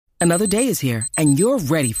Another day is here, and you're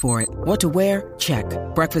ready for it. What to wear? Check.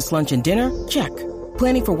 Breakfast, lunch, and dinner? Check.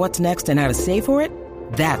 Planning for what's next and how to save for it?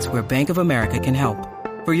 That's where Bank of America can help.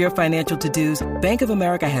 For your financial to-dos, Bank of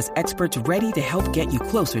America has experts ready to help get you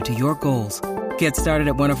closer to your goals. Get started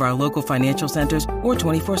at one of our local financial centers or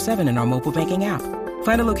 24/7 in our mobile banking app.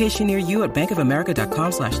 Find a location near you at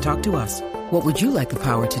bankofamerica.com/talktous. What would you like the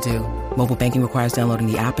power to do? Mobile banking requires downloading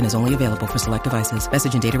the app and is only available for select devices.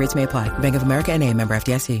 Message and data rates may apply. Bank of America N.A., member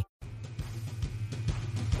FDIC.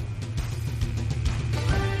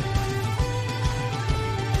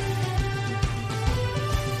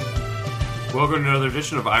 Welcome to another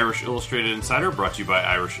edition of Irish Illustrated Insider, brought to you by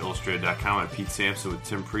IrishIllustrated.com. I'm Pete Sampson with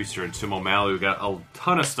Tim Priester and Tim O'Malley. We've got a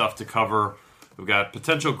ton of stuff to cover. We've got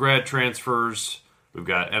potential grad transfers. We've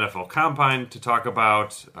got NFL Combine to talk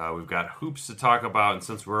about. We've got hoops to talk about. And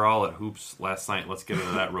since we're all at hoops last night, let's get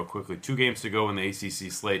into that real quickly. 2 games to go in the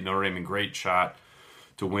ACC slate. Notre Dame in great shot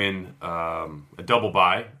to win a double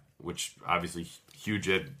bye, which obviously huge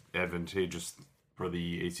advantageous for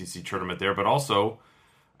the ACC tournament there, but also,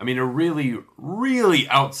 I mean, a really, really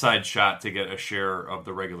outside shot to get a share of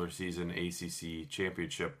the regular season ACC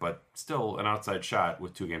championship, but still an outside shot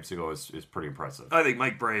with 2 games to go is pretty impressive. I think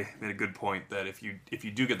Mike Bray made a good point that if you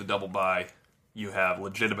do get the double bye, you have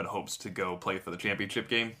legitimate hopes to go play for the championship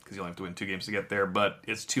game because you only have to win 2 games to get there. But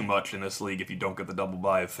it's too much in this league if you don't get the double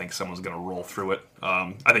bye. I think someone's going to roll through it.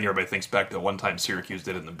 I think everybody thinks back to one time Syracuse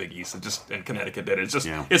did it in the Big East, and Connecticut did it.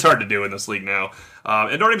 It's hard to do in this league now.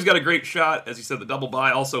 And Notre Dame's got a great shot, as you said, the double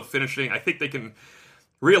bye. Also finishing, I think they can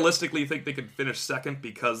realistically think they can finish second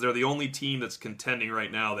because they're the only team that's contending right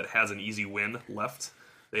now that has an easy win left.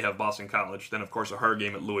 They have Boston College, then of course a hard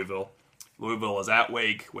game at Louisville. Louisville is at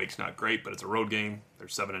Wake. Wake's not great, but it's a road game. They're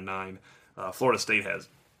 7-9. Florida State has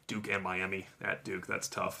Duke and Miami at Duke. That's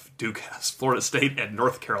tough. Duke has Florida State and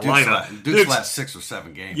North Carolina. Duke's last 6 or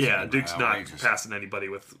 7 games. Yeah, Duke's outrageous. Not passing anybody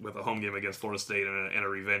with a home game against Florida State and a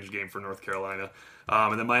revenge game for North Carolina.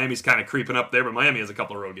 And then Miami's kind of creeping up there, but Miami has a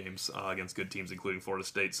couple of road games against good teams, including Florida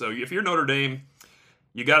State. So if you're Notre Dame,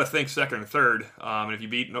 you got to think second or third. And if you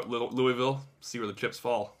beat Louisville, see where the chips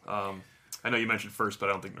fall. I know you mentioned first, but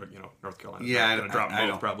I don't think North Carolina's going to drop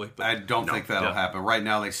both probably. But I don't think that'll happen. Right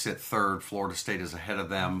now they sit third. Florida State is ahead of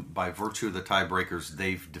them. By virtue of the tiebreakers,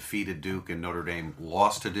 they've defeated Duke, and Notre Dame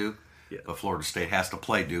lost to Duke. Yeah. But Florida State has to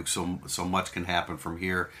play Duke, so much can happen from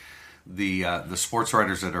here. The sports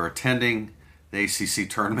writers that are attending the ACC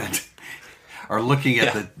tournament are looking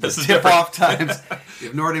at the tip-off times.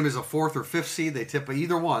 If Notre Dame is a 4th or 5th seed, they tip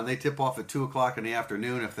either one. They tip off at 2 o'clock in the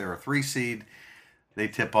afternoon. If they're a 3 seed, they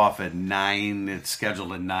tip off at 9. It's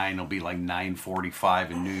scheduled at 9. It'll be like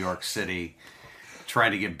 9:45 in New York City.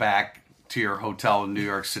 Trying to get back to your hotel in New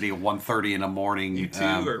York City at 1:30 in the morning. You two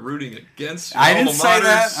are rooting against your I didn't say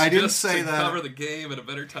that. I didn't say that. Cover the game at a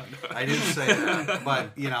better time. I didn't say that.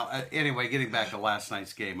 But, anyway, getting back to last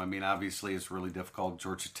night's game, I mean, obviously it's really difficult.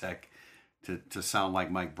 Georgia Tech to sound like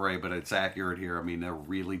Mike Bray, but it's accurate here. I mean, they're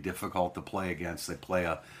really difficult to play against. They play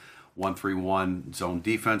a 1-3-1 zone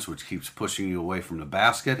defense, which keeps pushing you away from the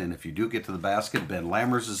basket. And if you do get to the basket, Ben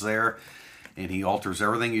Lammers is there, and he alters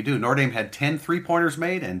everything you do. Notre Dame had 10 3-pointers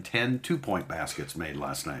made and 10 2-point baskets made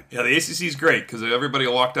last night. Yeah, the ACC is great because everybody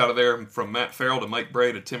walked out of there from Matt Farrell to Mike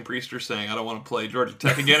Bray to Tim Priester saying, I don't want to play Georgia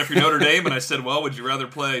Tech again if you're Notre Dame. And I said, well, would you rather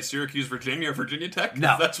play Syracuse, Virginia, or Virginia Tech?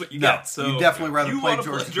 No. That's what you got. So you definitely rather play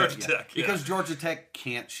Georgia Tech. Yeah. Because Georgia Tech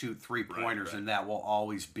can't shoot 3-pointers, right. And that will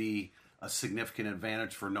always be a significant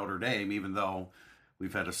advantage for Notre Dame, even though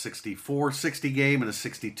we've had a 64-60 game and a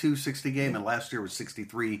 62-60 game, and last year was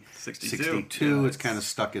 63-62. It's kind of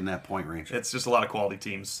stuck in that point range. It's just a lot of quality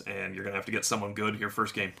teams, and you're going to have to get someone good your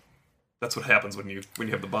first game. That's what happens when you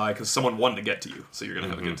have the bye, because someone wanted to get to you, so you're going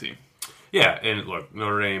to have a good team. Yeah, and look,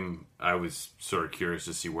 Notre Dame, I was sort of curious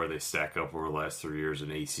to see where they stack up over the last 3 years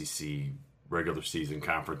in ACC regular season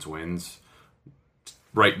conference wins.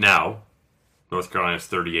 Right now, North Carolina has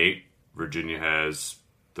 38. Virginia has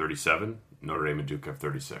 37. Notre Dame and Duke have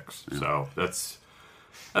 36. Yeah. So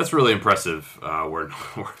that's really impressive where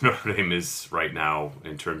Notre Dame is right now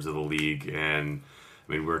in terms of the league. And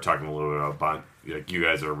I mean, we were talking a little bit about you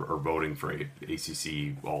guys are voting for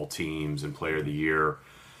ACC all teams and Player of the Year.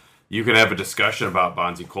 You can have a discussion about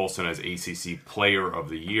Bonzie Colson as ACC Player of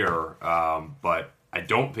the Year, but I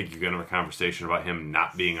don't think you can have a conversation about him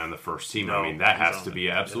not being on the first team. No, I mean, that has to be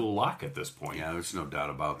an absolute lock at this point. Yeah, there's no doubt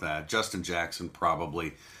about that. Justin Jackson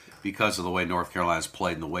probably, because of the way North Carolina's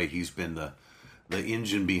played and the way he's been the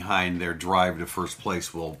engine behind their drive to first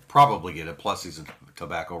place, will probably get it. Plus, he's a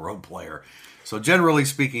Tobacco Road player. So generally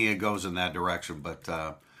speaking, it goes in that direction. But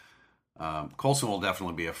Colson will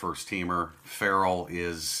definitely be a first-teamer. Farrell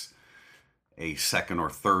is a second or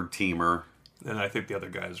third teamer. And I think the other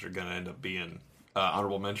guys are going to end up being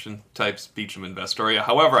honorable mention types, Beachum and Vastoria.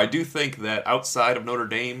 However, I do think that outside of Notre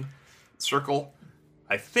Dame circle,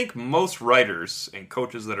 I think most writers and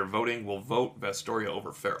coaches that are voting will vote Vastoria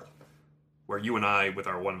over Farrell, where you and I, with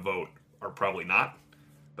our one vote, are probably not.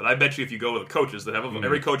 But I bet you if you go with the coaches that have a vote,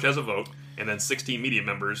 every coach has a vote, and then 16 media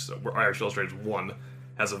members, Irish Illustrated's one,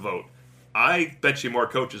 has a vote. I bet you more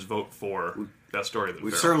coaches vote for Vastoria than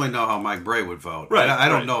We Farrell. certainly know how Mike Bray would vote. Right, I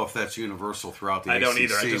don't right. know if that's universal throughout the I ACC don't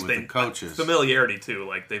either. I just with think the coaches. familiarity, too.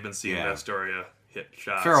 Like, they've been seeing Yeah. Vastoria hit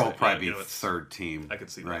shots. Farrell will probably You be know, it's- third team. I could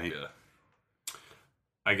see right? that, yeah.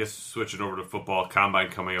 I guess switching over to football, Combine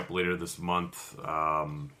coming up later this month.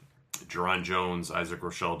 Jerron Jones, Isaac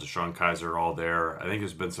Rochelle, Deshaun Kaiser, all there. I think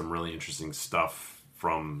there's been some really interesting stuff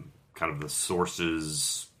from kind of the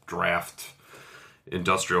sources, draft,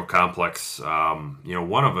 industrial complex.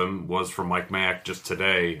 One of them was from Mike Mack just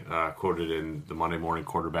today, quoted in the Monday Morning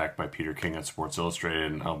Quarterback by Peter King at Sports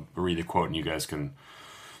Illustrated. And I'll read the quote and you guys can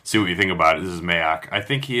see what you think about it. This is Mack. I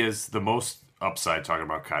think he is the most upside, talking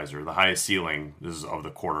about Kaiser, the highest ceiling, this is of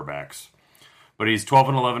the quarterbacks. But he's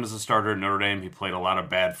 12-11 as a starter at Notre Dame. He played a lot of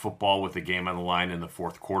bad football with the game on the line in the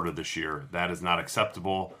fourth quarter this year. That is not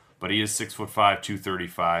acceptable, but he is 6'5",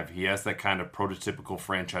 235. He has that kind of prototypical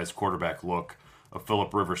franchise quarterback look, a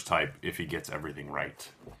Phillip Rivers type, if he gets everything right.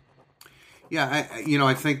 Yeah,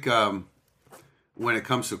 I think when it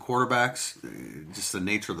comes to quarterbacks, just the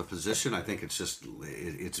nature of the position, I think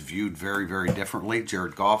it's viewed very, very differently.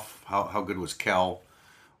 Jared Goff, how good was Kel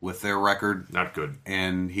with their record? Not good.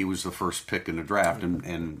 And he was the first pick in the draft, and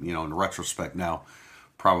in retrospect now,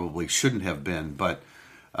 probably shouldn't have been. But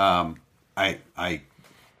I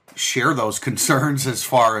share those concerns as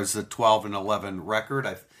far as the 12-11 record.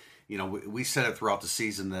 We said it throughout the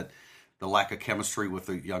season that the lack of chemistry with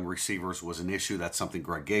the young receivers was an issue. That's something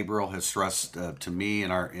Greg Gabriel has stressed to me in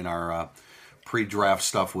our pre-draft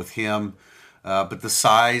stuff with him. But the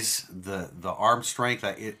size, the arm strength,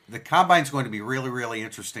 the combine's going to be really, really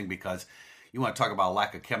interesting because you want to talk about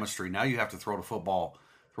lack of chemistry. Now you have to throw a football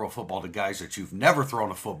to guys that you've never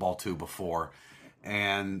thrown a football to before,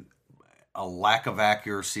 and a lack of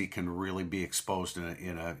accuracy can really be exposed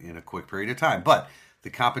in a quick period of time. But the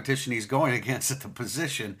competition he's going against at the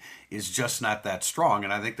position is just not that strong,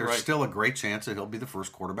 and I think there's still a great chance that he'll be the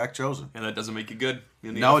first quarterback chosen. And that doesn't make you good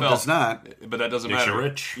in the No, NFL. it does not. But that doesn't Makes matter. you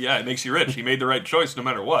rich. Yeah, it makes you rich. He made the right choice no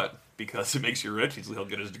matter what because it makes you rich. He'll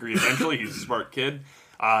get his degree eventually. He's a smart kid.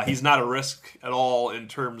 He's not a risk at all in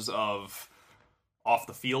terms of off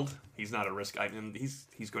the field. He's not a risk.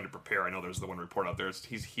 He's going to prepare. I know there's the one report out there.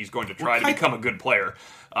 He's going to try to become a good player.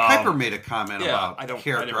 Kuiper made a comment about I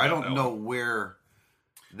character. never I got don't that know one. where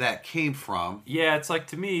that came from. Yeah, it's like,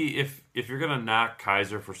 to me, if you're going to knock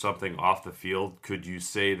Kaiser for something off the field, could you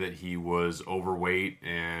say that he was overweight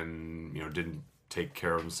and didn't take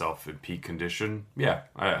care of himself in peak condition? Yeah,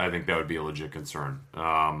 I think that would be a legit concern.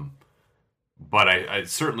 But I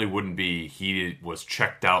certainly wouldn't be he was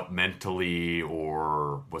checked out mentally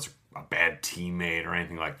or was a bad teammate or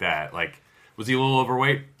anything like that. Like, was he a little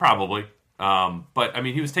overweight? Probably. But, I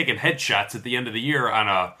mean, he was taking headshots at the end of the year on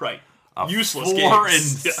a Useless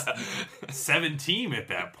 4-7 team at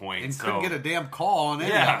that point. And so, couldn't get a damn call on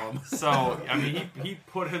any yeah. of them. So, I mean, he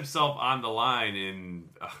put himself on the line and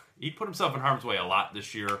he put himself in harm's way a lot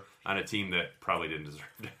this year on a team that probably didn't deserve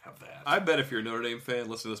to have that. I bet if you're a Notre Dame fan,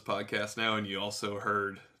 listen to this podcast now, and you also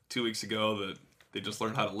heard 2 weeks ago that they just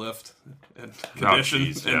learned how to lift and condition,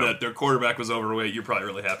 and that their quarterback was overweight, you're probably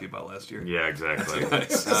really happy about last year. Yeah, exactly.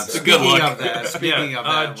 Speaking of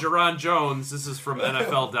that, Jerron Jones, this is from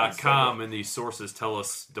NFL.com in the Sources Tell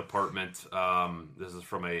Us department. This is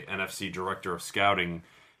from a NFC director of scouting.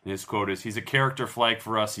 And his quote is, "He's a character flag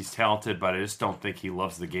for us. He's talented, but I just don't think he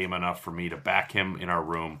loves the game enough for me to back him in our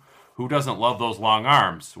room. Who doesn't love those long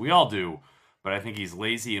arms? We all do. But I think he's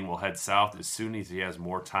lazy and will head south as soon as he has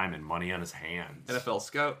more time and money on his hands." NFL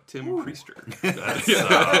scout Tim Priester.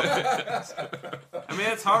 That's, I mean,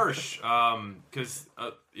 it's harsh because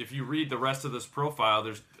if you read the rest of this profile,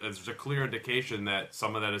 there's a clear indication that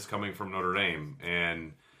some of that is coming from Notre Dame.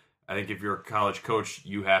 And I think if you're a college coach,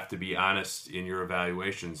 you have to be honest in your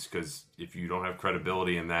evaluations, because if you don't have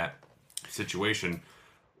credibility in that situation,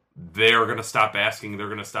 they're going to stop asking. They're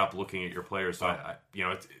going to stop looking at your players. So,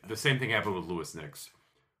 it's, the same thing happened with Lewis Nix.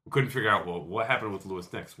 We couldn't figure out, well, what happened with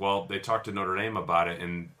Lewis Nix? Well, they talked to Notre Dame about it,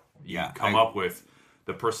 and come up with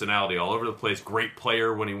the personality all over the place. Great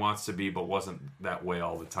player when he wants to be, but wasn't that way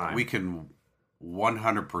all the time. We can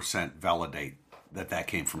 100% validate that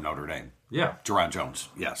came from Notre Dame. Yeah. Jerron Jones.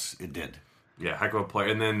 Yes, it did. Yeah, heck of a player.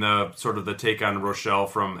 And then the take on Rochelle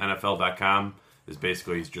from NFL.com is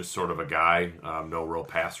basically he's just sort of a guy, no real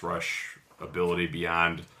pass rush ability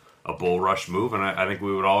beyond a bull rush move, and I think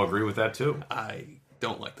we would all agree with that too. I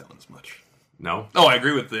don't like that one as much. No? Oh, I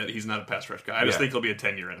agree with that. He's not a pass rush guy. I just think he'll be a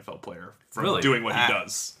 10-year NFL player from doing what he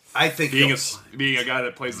does. I think being a guy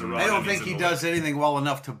that plays the run. I don't think he does anything well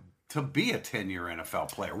enough to be a 10-year NFL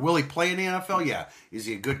player. Will he play in the NFL? Yeah. Is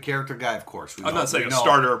he a good character guy? Of course. I'm not saying a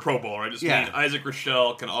starter or Pro Bowler. I just mean Isaac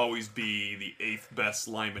Rochelle can always be the 8th best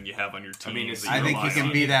lineman you have on your team. I think he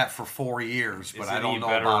can be that for 4 years, but I don't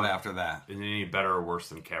know about after that. Is he any better or worse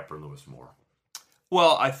than Capron Lewis Moore?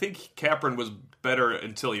 Well, I think Capron was better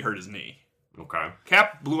until he hurt his knee. Okay.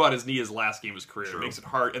 Cap blew out his knee his last game of his career. True. It makes it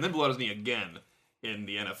hard, and then blew out his knee again in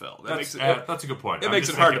the NFL. That's a good point. It makes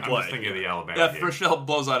it hard to play. I'm just thinking of the Alabama game. If Rochelle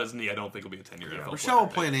blows out his knee, I don't think he'll be a 10-year NFL player. Rochelle will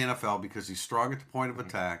play in the NFL because he's strong at the point of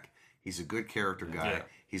attack. He's a good character guy. Yeah.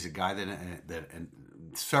 He's a guy that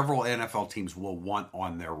several NFL teams will want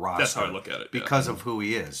on their roster. That's how I look at it. Because of who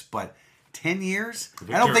he is. But 10 years?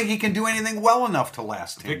 I don't think he can do anything well enough to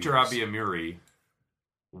last 10 Victor years. Abiamuri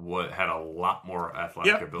had a lot more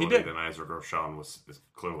athletic ability than Isaac Rochelle and was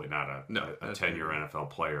clearly not a 10-year NFL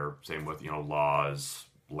player. Same with Laws,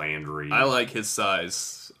 Landry. I like his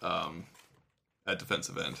size at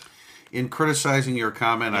defensive end. In criticizing your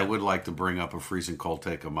comment, I would like to bring up a freezing cold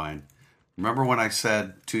take of mine. Remember when I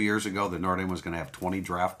said 2 years ago that Notre Dame was going to have 20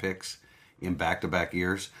 draft picks in back-to-back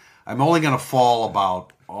years? I'm only going to fall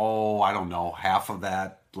about, I don't know, half of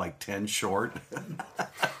that, like 10 short.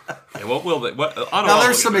 What will they? Now,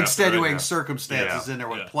 there's some extenuating circumstances in there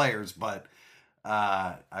with players, but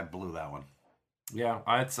I blew that one. Yeah,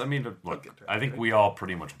 look, I think we all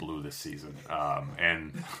pretty much blew this season.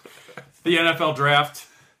 And the NFL draft,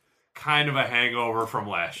 kind of a hangover from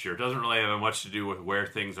last year. It doesn't really have much to do with where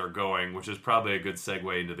things are going, which is probably a good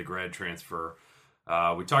segue into the grad transfer.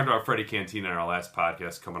 We talked about Freddie Cantina in our last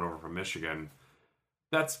podcast coming over from Michigan.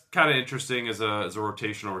 That's kind of interesting as a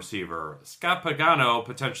rotational receiver. Scott Pagano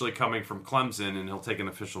potentially coming from Clemson, and he'll take an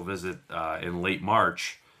official visit in late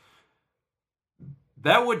March.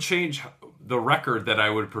 That would change the record that I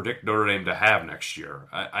would predict Notre Dame to have next year.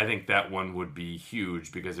 I think that one would be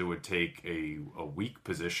huge because it would take a weak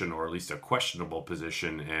position or at least a questionable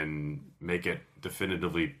position and make it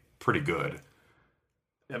definitively pretty good.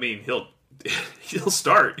 I mean, he'll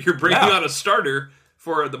start. You're bringing on a starter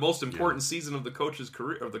for the most important season of the coach's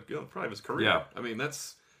career, or probably his career. Yeah. I mean,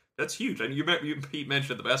 that's huge. And you mentioned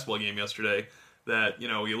at the basketball game yesterday that,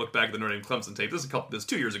 you look back at the Notre Dame Clemson tape. This is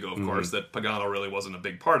 2 years ago, of course, that Pagano really wasn't a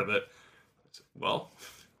big part of it. Well,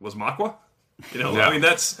 was Makwa? I mean,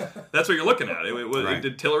 that's what you're looking at.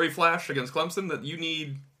 Did Tillery flash against Clemson? That you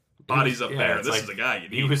need bodies up there. This is the guy you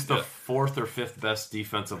need. He was the 4th or 5th best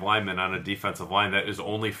defensive lineman on a defensive line that is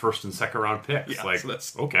only 1st and 2nd round picks. Yeah, so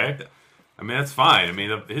that's okay. Yeah. I mean, that's fine. I mean,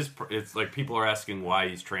 it's like people are asking why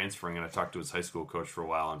he's transferring, and I talked to his high school coach for a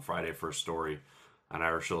while on Friday for a story on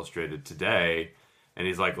Irish Illustrated today, and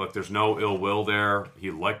he's like, look, there's no ill will there. He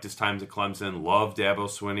liked his times at Clemson, loved Dabo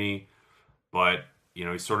Swinney, but,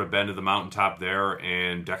 he's sort of been to the mountaintop there,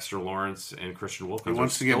 and Dexter Lawrence and Christian Wilkins. He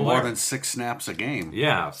wants to get more than 6 snaps a game.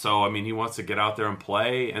 Yeah, so, I mean, he wants to get out there and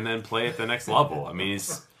play, and then play at the next level. I mean,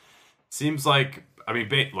 seems like... I mean,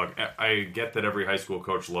 look, I get that every high school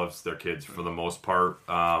coach loves their kids for the most part,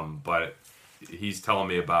 but he's telling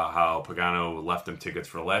me about how Pagano left him tickets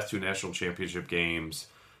for the last 2 national championship games.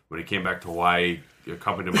 When he came back to Hawaii, he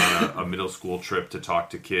accompanied him on a middle school trip to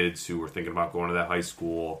talk to kids who were thinking about going to that high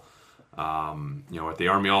school. At the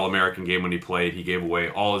Army All-American game when he played, he gave away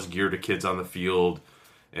all his gear to kids on the field,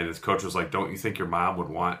 and his coach was like, don't you think your mom would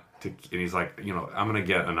want... And he's like, I'm going to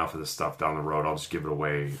get enough of this stuff down the road. I'll just give it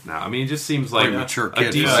away now. I mean, it just seems like mature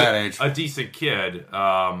kid that age. A decent kid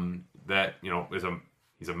that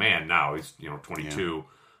he's a man now. He's 22.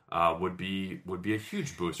 Would be a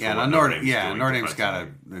huge boost. Yeah, for Notre Dame's got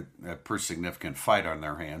a pretty significant fight on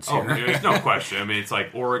their hands here. There's no question. I mean, it's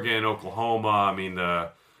like Oregon, Oklahoma. I mean,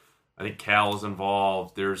 I think Cal is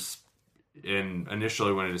involved.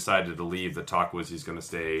 Initially, when he decided to leave, the talk was he's going to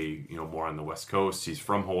stay, more on the West Coast. He's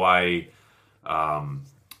from Hawaii,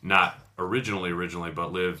 not originally,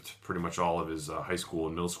 but lived pretty much all of his high school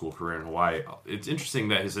and middle school career in Hawaii. It's interesting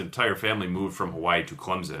that his entire family moved from Hawaii to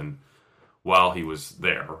Clemson while he was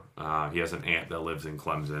there. He has an aunt that lives in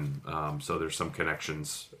Clemson, so there's some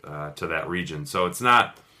connections to that region. So it's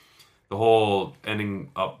not the whole ending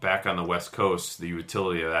up back on the West Coast. The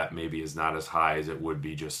utility of that maybe is not as high as it would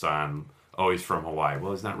be just on. Oh, he's from Hawaii.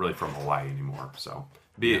 Well, he's not really from Hawaii anymore. So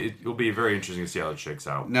it'll be very interesting to see how it shakes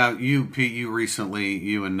out. Now, Pete,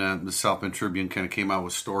 you and the South Bend Tribune kind of came out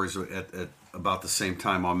with stories at about the same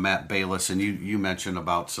time on Matt Balis, and you mentioned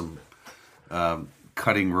about some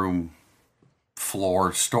cutting room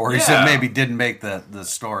floor stories that maybe didn't make the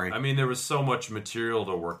story. I mean, there was so much material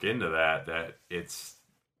to work into that it's,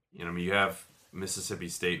 you have Mississippi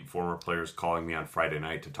State former players calling me on Friday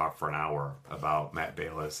night to talk for an hour about Matt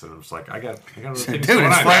Balis, and I'm just like, I got other things going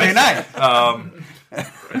on, it's Friday night.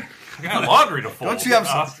 I got laundry to fold. Don't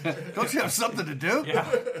you have something to do?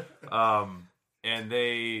 Yeah. And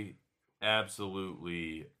they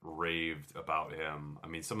absolutely raved about him. I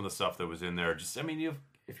mean, some of the stuff that was in there,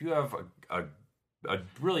 if you have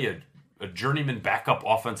a journeyman backup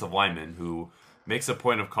offensive lineman who makes a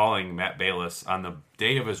point of calling Matt Balis on the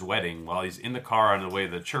day of his wedding while he's in the car on the way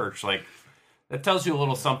to the church, like, that tells you a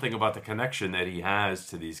little something about the connection that he has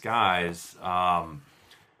to these guys.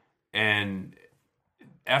 And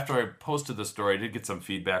after I posted the story, I did get some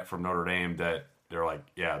feedback from Notre Dame that they're like,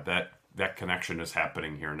 yeah, that connection is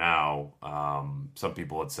happening here now. Some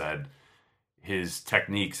people had said his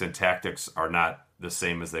techniques and tactics are not the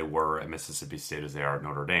same as they were at Mississippi State as they are at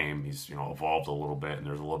Notre Dame. He's evolved a little bit, and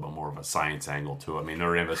there's a little bit more of a science angle to it. I mean,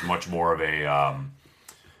 Notre Dame has much more of a,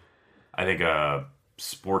 I think, a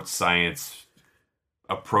sports science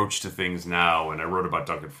approach to things now. And I wrote about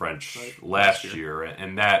Duncan French last year,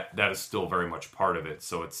 and that is still very much part of it.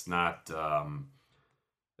 So it's not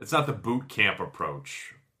the boot camp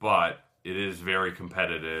approach, but it is very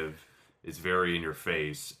competitive. It's very in your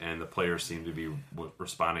face, and the players seem to be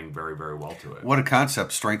responding very, very well to it. What a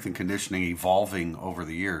concept, strength and conditioning evolving over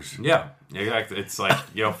the years. Yeah, exactly. It's like,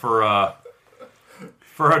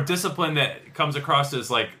 for a discipline that comes across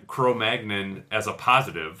as like Cro-Magnon as a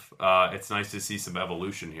positive, it's nice to see some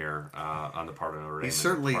evolution here on the part of Notre Dame.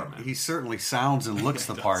 He certainly sounds and looks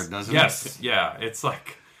the part, doesn't he? Yes, yeah. It's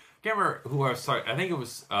like, I can't remember who I was talking. I think it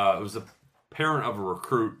was a parent of a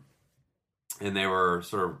recruit. And they were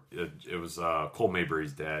it was Cole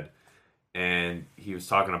Mabry's dad. And he was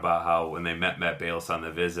talking about how when they met Matt Balis on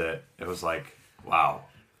the visit, it was like, wow,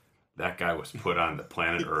 that guy was put on the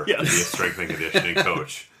planet Earth to be a strength and conditioning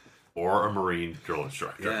coach or a Marine drill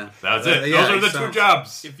instructor. Yeah. That's it. Those are the two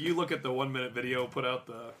jobs. If you look at the 1-minute video put out,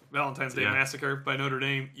 the Valentine's Day Massacre by Notre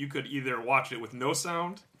Dame, you could either watch it with no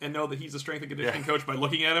sound and know that he's a strength and conditioning coach by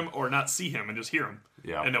looking at him, or not see him and just hear him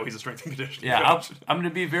and know he's a strength and conditioning coach. I'm going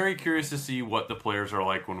to be very curious to see what the players are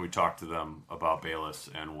like when we talk to them about Balis,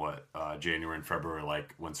 and what January and February are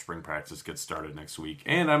like when spring practice gets started next week.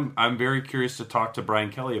 And I'm very curious to talk to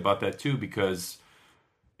Brian Kelly about that too, because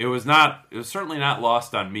it was certainly not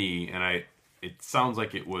lost on me, and it sounds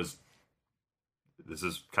like this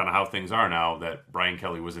is kind of how things are now, that Brian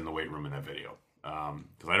Kelly was in the weight room in that video.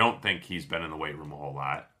 Because I don't think he's been in the weight room a whole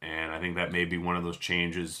lot, and I think that may be one of those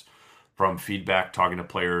changes from feedback, talking to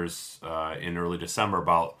players in early December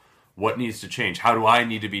about what needs to change. How do I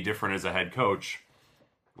need to be different as a head coach?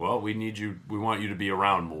 Well, we want you to be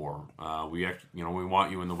around more. We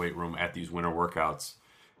want you in the weight room at these winter workouts.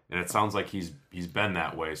 And it sounds like he's been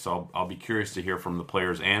that way. So I'll be curious to hear from the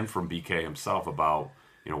players and from BK himself about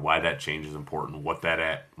why that change is important, what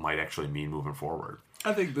that might actually mean moving forward.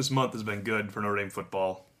 I think this month has been good for Notre Dame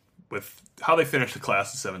football, with how they finished the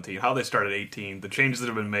class of 17, how they started 18, the changes that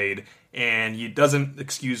have been made, and it doesn't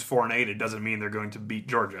excuse 4-8. It doesn't mean they're going to beat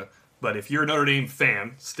Georgia. But if you're a Notre Dame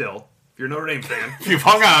fan still, if you're a Notre Dame fan, if you've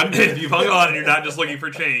hung on and you're not just looking for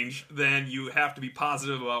change, then you have to be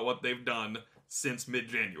positive about what they've done since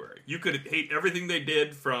mid-January. You could hate everything they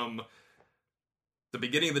did from the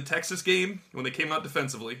beginning of the Texas game, when they came out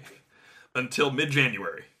defensively, until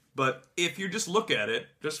mid-January. But if you just look at it,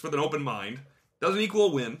 just with an open mind, doesn't equal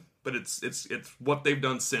a win, but it's what they've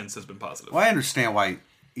done since has been positive. Well, I understand why,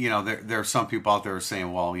 there are some people out there who are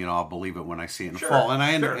saying, well, I'll believe it when I see it in the fall. And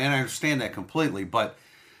I understand that completely. But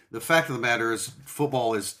the fact of the matter is,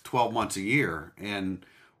 football is 12 months a year, and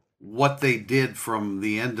what they did from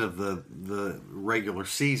the end of the regular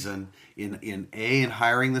season in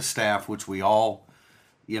hiring the staff, which we all,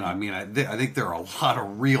 I think there are a lot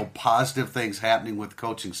of real positive things happening with the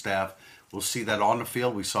coaching staff. We'll see that on the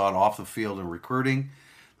field. We saw it off the field in recruiting,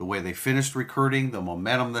 the way they finished recruiting, the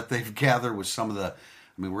momentum that they've gathered with some of the.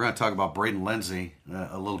 We're going to talk about Braden Lindsey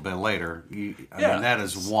a little bit later. That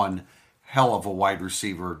is one hell of a wide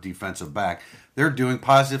receiver, defensive back. They're doing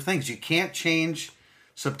positive things. You can't change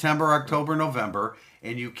September, October, November,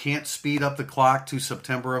 and you can't speed up the clock to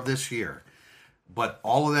September of this year. But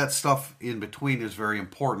all of that stuff in between is very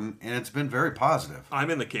important, and it's been very positive.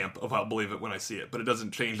 I'm in the camp of I'll believe it when I see it, but it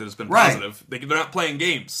doesn't change that it's been positive. They're not playing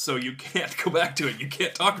games, so you can't go back to it. You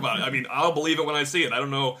can't talk about it. I'll believe it when I see it. I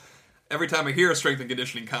don't know. Every time I hear a strength and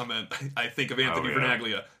conditioning comment, I think of Anthony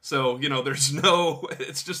Vernaglia. So, there's no...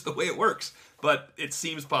 It's just the way it works. But it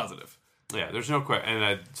seems positive. Yeah, there's no question.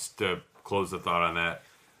 And just to close the thought on that,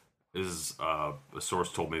 is a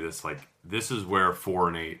source told me this. Like, this is where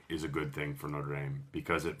 4-8 is a good thing for Notre Dame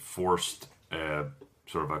because it forced a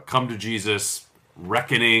sort of a come to Jesus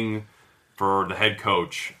reckoning for the head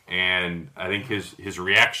coach, and I think his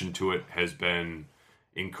reaction to it has been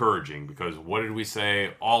encouraging because what did we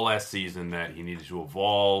say all last season? That he needed to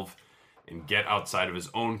evolve and get outside of his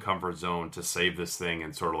own comfort zone to save this thing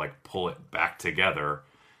and sort of like pull it back together.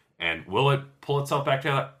 And will it pull itself back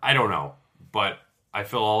together? I don't know. But I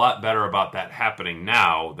feel a lot better about that happening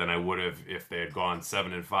now than I would have if they had gone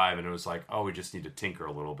 7-5 and it was like, oh, we just need to tinker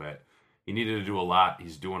a little bit. He needed to do a lot.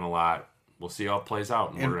 He's doing a lot. We'll see how it plays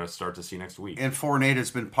out, and we're going to start to see next week. And 4-8 has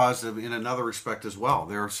been positive in another respect as well.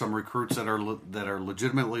 There are some recruits that are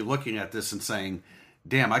legitimately looking at this and saying,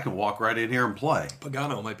 damn, I can walk right in here and play.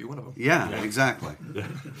 Pagano might be one of them. Yeah. Exactly.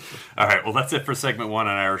 All right, well, that's it for segment 1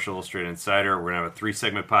 on Irish Illustrated Insider. We're going to have a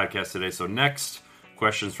 3-segment podcast today. So next,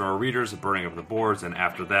 questions from our readers, burning up the boards, and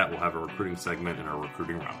after that, we'll have a recruiting segment and our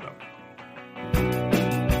recruiting roundup.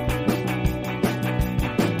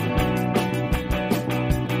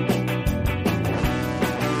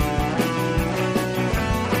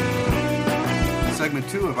 Segment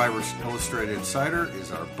 2 of Irish Illustrated Insider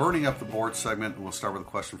is our Burning Up the Board segment. We'll start with a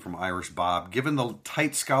question from Irish Bob. Given the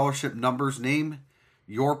tight scholarship numbers, name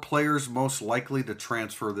your players most likely to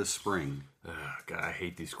transfer this spring. God, I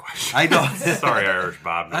hate these questions. I know. Sorry, Irish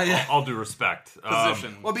Bob. No, all due respect.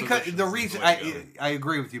 Position. Well, because the reason I I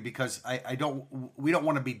agree with you because we don't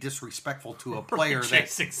want to be disrespectful to a player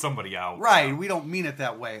chasing somebody out. Right. We don't mean it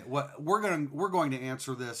that way. We're going to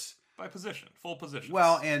answer this by position, full position.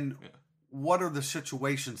 Well, and what are the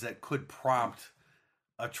situations that could prompt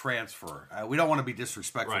a transfer? We don't want to be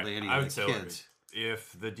disrespectful to any of the kids.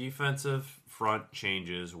 If the defensive front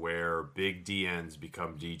changes where big DNs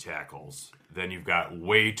become D tackles, then you've got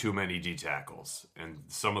way too many D tackles, and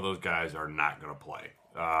some of those guys are not going to play.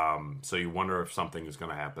 So you wonder if something is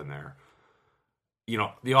going to happen there. You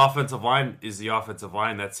know, the offensive line is the offensive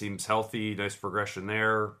line. That seems healthy. Nice progression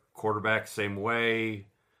there. Quarterback, same way.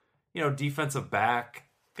 You know, defensive back.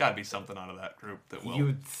 Got to be something out of that group that will.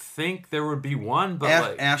 You'd think there would be one,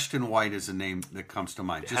 but Ashton White is a name that comes to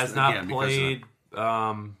mind. Has not played.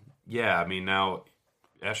 I mean, now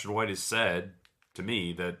Ashton White has said to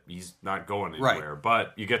me that he's not going anywhere. Right.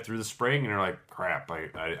 But you get through the spring and you're like, crap,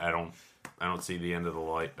 I don't see the end of the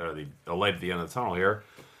light, or the light at the end of the tunnel here.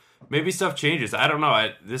 Maybe stuff changes. I don't know.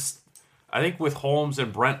 I think with Holmes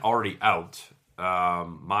and Brent already out,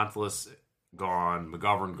 Montelis gone,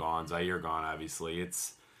 McGovern gone, Zaire gone. Obviously,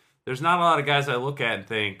 there's not a lot of guys I look at and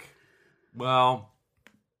think, well,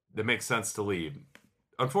 that makes sense to leave.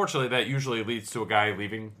 Unfortunately, that usually leads to a guy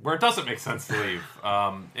leaving where it doesn't make sense to leave.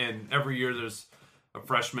 And every year there's a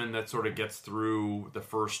freshman that sort of gets through the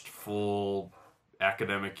first full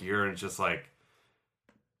academic year and it's just like,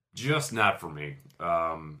 just not for me.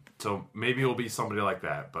 So maybe it'll be somebody like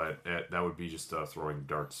that, but that would be just throwing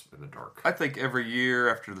darts in the dark. I think every year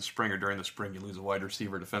after the spring or during the spring, you lose a wide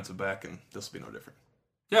receiver, defensive back, and this will be no different.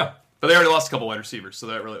 Yeah. But they already lost a couple wide receivers, so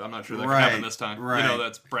that really, I'm not sure that can happen this time. Right. You know,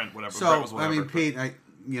 that's Brent, whatever. So, Brent was whatever, I mean, Pete,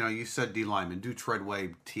 you said D lineman, do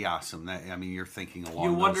Treadway, Tiasim. You're thinking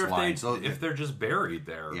along those lines. You wonder if they're just buried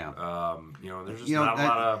there. Yeah. There's just not a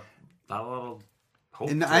lot of hope.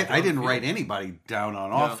 And I didn't write anybody down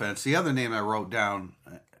on offense. The other name I wrote down,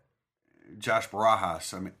 Josh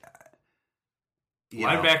Barajas. I mean,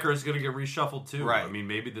 linebacker is going to get reshuffled too. Right. I mean,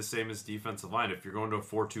 maybe the same as defensive line. If you're going to a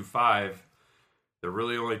 4-2-5, there are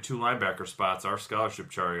really only 2 linebacker spots. Our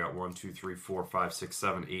scholarship chart, I got 1, 2, 3, 4, 5, 6,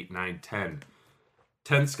 7, 8, 9, 10.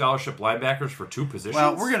 10 scholarship linebackers for 2 positions.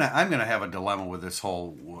 Well, I'm gonna have a dilemma with this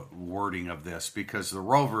whole wording of this because the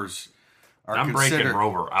Rovers are. I'm breaking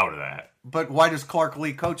Rover out of that. But why does Clark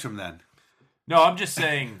Lee coach him then? No, I'm just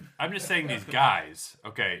saying these guys.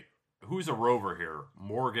 Okay, who's a Rover here?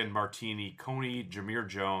 Morgan, Martini, Coney, Jameer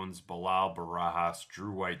Jones, Bilal Barajas,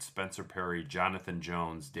 Drew White, Spencer Perry, Jonathan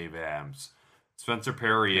Jones, David Adams. Spencer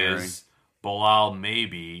Perry is Bilal,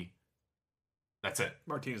 maybe. That's it.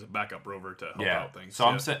 Martini's a backup Rover to help out things.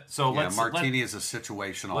 So Martini is a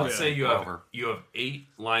situational. Let's say you have 8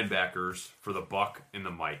 linebackers for the Buck and the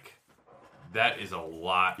Mike. That is a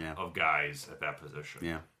lot of guys at that position.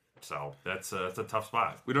 Yeah. So that's a tough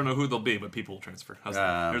spot. We don't know who they'll be, but people will transfer. Here's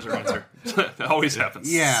our answer. That always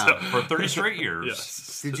happens. Yeah. So, for 30 straight years.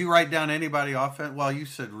 Yes. Did you write down anybody offense? Well, you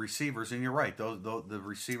said receivers, and you're right. The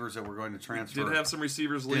receivers that we're going to transfer. Did have some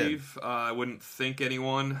receivers leave. I wouldn't think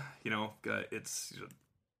anyone. You know, it's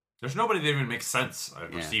There's nobody that even makes sense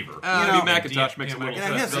at receiver. McIntosh makes a little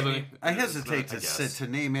sense, doesn't he? I hesitate to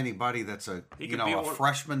name anybody that's a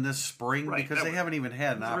freshman this spring because they haven't even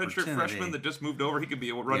had an opportunity. Redshirt freshman that just moved over, he could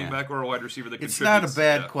be a running back or a wide receiver that contributes. It's not a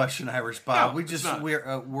bad question, Irish Bob. No,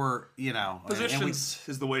 we're positions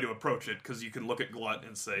is the way to approach it because you can look at Glut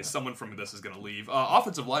and say someone from this is going to leave.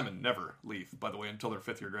 Offensive linemen never leave, by the way, until they're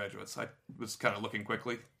fifth-year graduates. I was kind of looking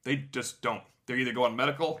quickly. They just don't. They either go on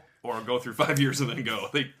medical or go through 5 years and then go.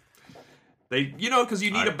 Because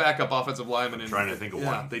you need a backup offensive lineman. I'm trying to think of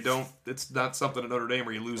one. They don't. It's not something at Notre Dame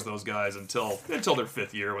where you lose those guys until their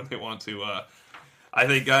fifth year when they want to. I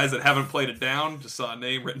think guys that haven't played it down, just saw a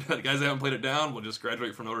name written down, guys that haven't played it down will just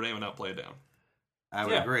graduate from Notre Dame and not play it down. I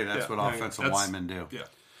would agree. That's what offensive linemen do. Yeah.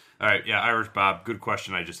 All right, Irish Bob, good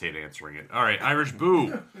question. I just hate answering it. All right, Irish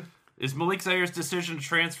Boo. Is Malik Zaire's decision to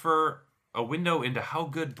transfer a window into how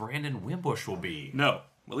good Brandon Wimbush will be? No.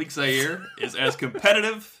 Malik Zaire is as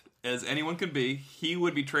competitive as anyone could be. He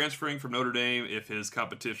would be transferring from Notre Dame if his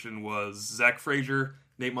competition was Zach Frazier,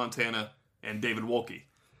 Nate Montana, and David Wolke.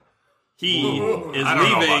 He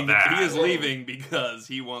is leaving because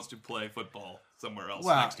he wants to play football somewhere else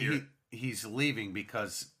next year. He's leaving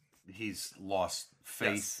because he's lost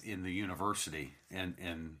faith in the university and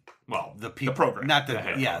the people, the program, not the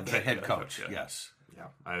head coach. Yes. Yeah.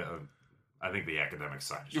 I think the academic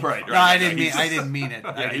side is right. No, I didn't mean it.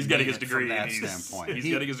 He's getting his degree from that standpoint. He's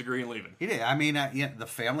getting his degree and leaving. He did. I mean, the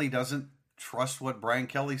family doesn't trust what Brian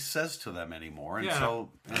Kelly says to them anymore, and so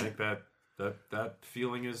I think that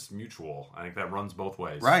feeling is mutual. I think that runs both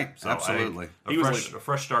ways. Right. So absolutely. A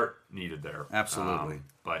fresh start needed there. Absolutely.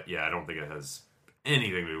 But I don't think it has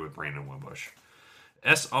anything to do with Brandon Wimbush.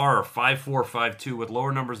 SR5452 with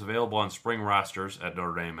lower numbers available on spring rosters at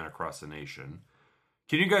Notre Dame and across the nation.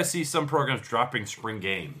 Can you guys see some programs dropping spring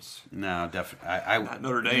games? No, definitely. Not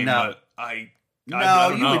Notre Dame, but I don't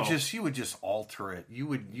know. you would just alter it. You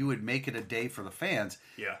would make it a day for the fans.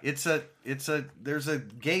 Yeah. There's a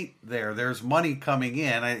gate there. There's money coming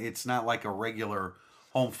in. It's not like a regular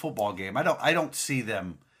home football game. I don't see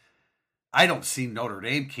Notre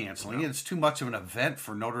Dame canceling it. It's too much of an event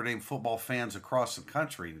for Notre Dame football fans across the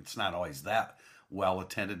country. It's not always that well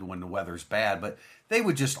attended when the weather's bad, but they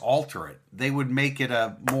would just alter it. They would make it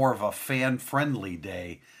a more of a fan-friendly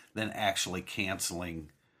day than actually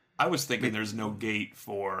canceling. I was thinking there's no gate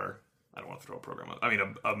for, I don't want to throw a program out. I mean,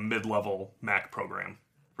 a mid-level MAC program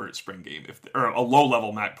for a spring game, or a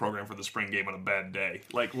low-level MAC program for the spring game on a bad day.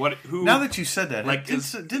 Like what? Who? Now that you said that,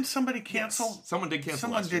 didn't somebody cancel? Yes, someone did cancel.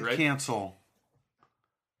 Someone last year, right? cancel.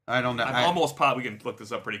 I don't know. I'm almost positive we can look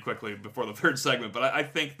this up pretty quickly before the third segment, but I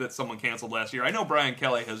think that someone canceled last year. I know Brian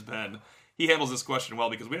Kelly he handles this question well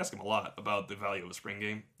because we ask him a lot about the value of a spring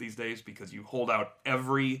game these days because you hold out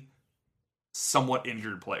every somewhat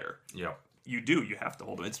injured player. Yeah. You do. You have to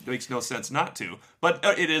hold them. It makes no sense not to. But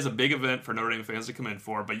it is a big event for Notre Dame fans to come in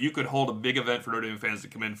for, but you could hold a big event for Notre Dame fans to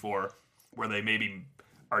come in for where they maybe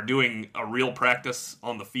are doing a real practice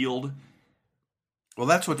on the field. Well,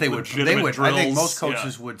 that's what they would. Drills, I think most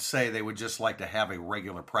coaches would say they would just like to have a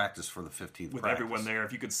regular practice for the 15th with practice. Everyone there.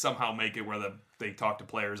 If you could somehow make it where they talk to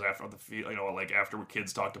players after the field, like after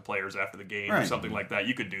kids talk to players after the game or something like that,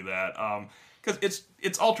 you could do that. Because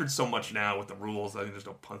it's altered so much now with the rules. I think there's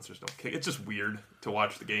no punts, there's no kick. It's just weird to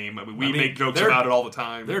watch the game. I mean, we make jokes about it all the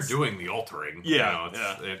time. They're doing the altering. Yeah,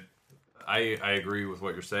 I agree with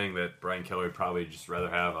what you're saying that Brian Kelly would probably just rather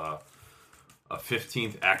have a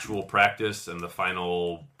 15th actual practice and the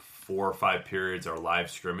final 4 or 5 periods are live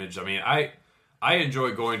scrimmage. I mean, I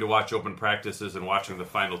enjoy going to watch open practices and watching the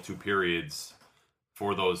final 2 periods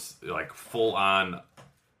for those like full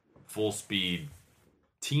speed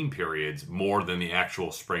team periods more than the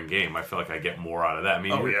actual spring game. I feel like I get more out of that. I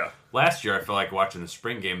mean, last year I feel like watching the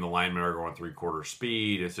spring game, the linemen are going 3/4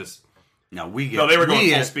 speed. It's just they were going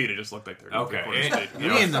full speed. It just looked like they were going 3/4 speed.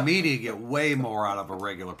 We in the media get way more out of a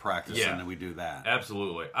regular practice than we do that.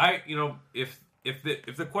 Absolutely. If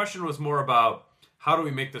the question was more about how do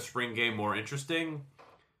we make the spring game more interesting,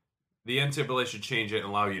 the NCAA should change it and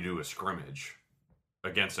allow you to do a scrimmage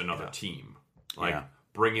against another team.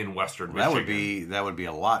 Bring in Western Michigan. That would be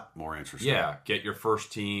a lot more interesting. Yeah, get your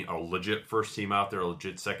first team, a legit first team out there, a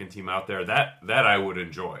legit second team out there. That I would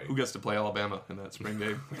enjoy. Who gets to play Alabama in that spring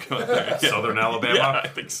game? Southern Alabama? Yeah, I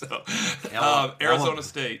think so. Arizona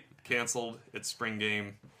State canceled its spring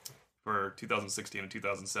game for 2016 and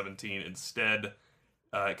 2017. Instead,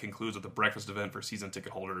 it concludes with a breakfast event for season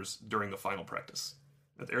ticket holders during the final practice.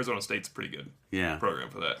 Arizona State's a pretty good Yeah. program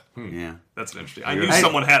for that. Yeah. That's an interesting. I knew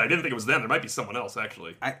someone had. I didn't think it was them. There might be someone else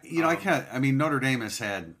actually. I mean, Notre Dame has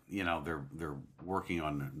had, they're working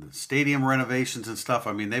on the stadium renovations and stuff.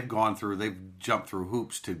 I mean, they've jumped through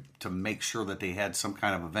hoops to make sure that they had some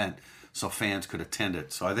kind of event so fans could attend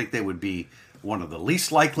it. So I think they would be one of the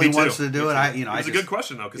least likely ones to do it. It's a good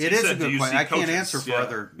question though. It is a good question. I can't answer for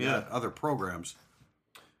other programs.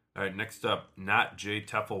 All right, next up, Not J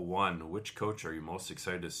Teffel 1. Which coach are you most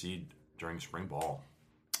excited to see during spring ball?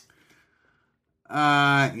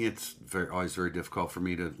 It's always very difficult for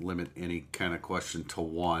me to limit any kind of question to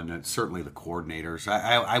one. It's certainly the coordinators.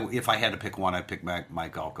 If I had to pick one, I'd pick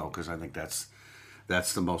Mike Elko because I think that's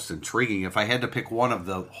the most intriguing. If I had to pick one of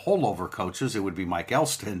the holdover coaches, it would be Mike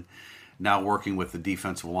Elston, now working with the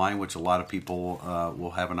defensive line, which a lot of people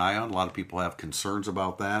will have an eye on. A lot of people have concerns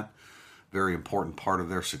about that. Very important part of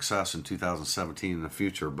their success in 2017 in the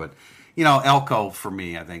future. But, Elko for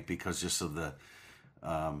me, I think, because just of the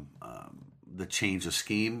change of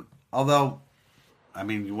scheme. Although, I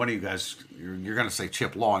mean, one of you guys, you're going to say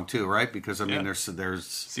Chip Long too, right? Because, I mean, there's...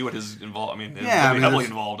 See what his involved... I mean, heavily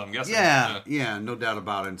involved, I'm guessing. Yeah, no doubt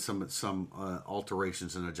about it. And some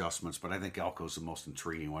alterations and adjustments. But I think Elko's the most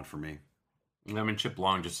intriguing one for me. I mean, Chip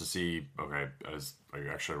Long, just to see, as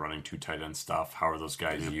actually running 2 tight end stuff, how are those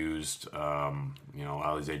guys used?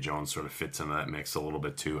 Alize Jones sort of fits into that mix a little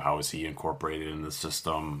bit too. How is he incorporated in the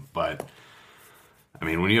system? But I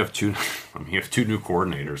mean, when you have two new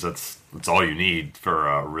coordinators, that's all you need for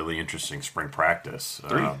a really interesting spring practice.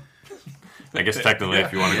 3. I guess technically,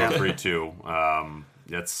 if you want to go 3-2,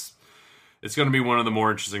 it's going to be one of the more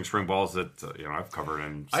interesting spring balls that I've covered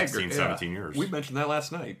in 16, 17 years. We mentioned that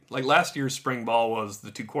last night. Like last year's spring ball was the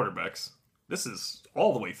 2 quarterbacks. This is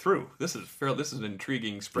all the way through. This is an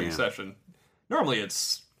intriguing spring session. Normally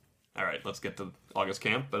it's all right. Let's get to August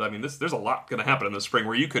camp, but I mean, there's a lot going to happen in the spring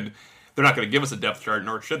where they're not going to give us a depth chart,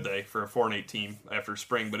 nor should they, for a 4-8 team after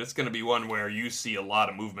spring. But it's going to be one where you see a lot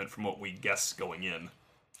of movement from what we guess going in.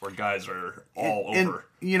 Where guys are all over.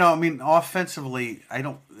 Offensively,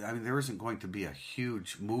 there isn't going to be a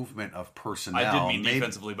huge movement of personnel. I did mean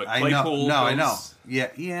defensively, but Claypool. I know.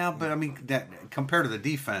 Yeah, but I mean, compared to the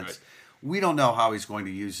defense, we don't know how he's going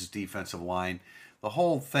to use his defensive line. The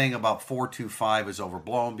whole thing about 4-2-5 is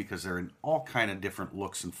overblown because they're in all kind of different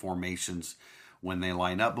looks and formations when they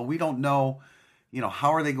line up. But we don't know,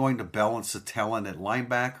 how are they going to balance the talent at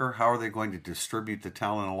linebacker? How are they going to distribute the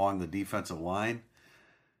talent along the defensive line?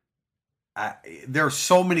 There are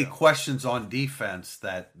so many questions on defense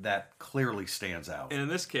that clearly stands out. And in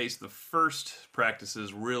this case, the first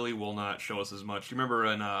practices really will not show us as much. You remember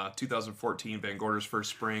in 2014, Van Gorder's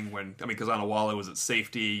first spring, because Onawala was at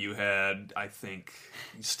safety, you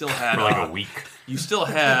still had for like a week. You still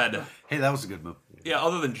had... Hey, that was a good move. Yeah,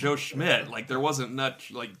 other than Joe Schmidt, there wasn't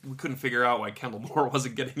much, we couldn't figure out why Kendall Moore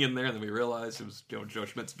wasn't getting in there, and then we realized it was Joe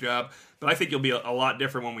Schmidt's job. But I think you'll be a lot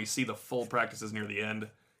different when we see the full practices near the end.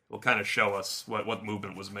 Will kind of show us what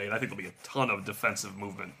movement was made. I think there'll be a ton of defensive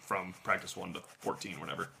movement from practice 1 to 14,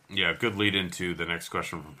 whatever. Yeah, good lead into the next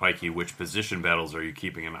question from Pikey. Which position battles are you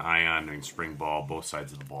keeping an eye on during spring ball, both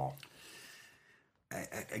sides of the ball?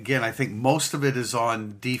 Again, I think most of it is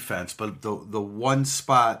on defense, but the one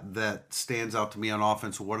spot that stands out to me on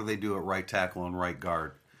offense, what do they do at right tackle and right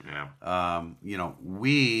guard? Yeah. I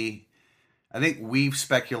think we've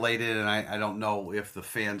speculated, and I don't know if the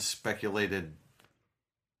fans speculated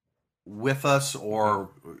with us or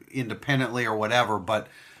independently or whatever, but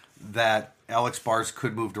that Alex Bars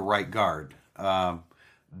could move to right guard.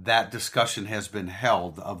 That discussion has been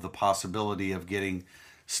held of the possibility of getting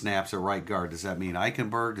snaps at right guard. Does that mean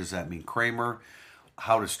Eichenberg? Does that mean Kramer?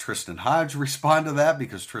 How does Tristan Hodge respond to that?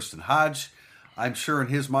 Because Tristan Hodge, I'm sure in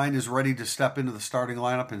his mind, is ready to step into the starting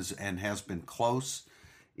lineup and has been close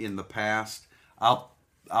in the past.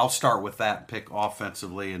 I'll start with that, pick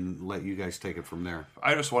offensively, and let you guys take it from there.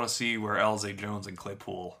 I just want to see where Alize Jones and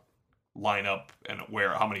Claypool line up and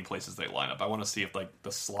how many places they line up. I want to see if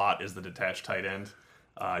the slot is the detached tight end.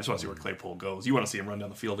 I just want to see where Claypool goes. You want to see him run down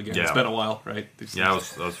the field again. Yeah. It's been a while, right? Yeah, I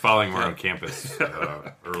was following him around campus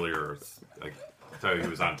earlier. I tell you, he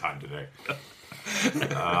was on time today.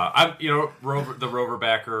 I'm the Rover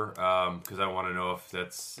backer because I want to know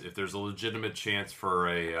if there's a legitimate chance for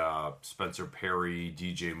a Spencer Perry,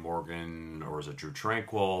 DJ Morgan, or is it Drew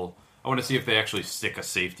Tranquil? I want to see if they actually stick a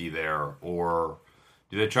safety there, or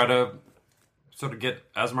do they try to sort of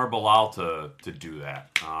get Asmar Bilal to do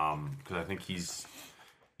that? Because I think he's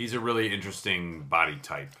a really interesting body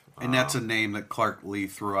type, and that's a name that Clark Lee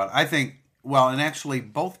threw out. I think. Well, and actually,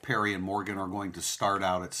 both Perry and Morgan are going to start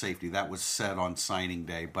out at safety. That was said on signing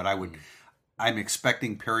day. But I'm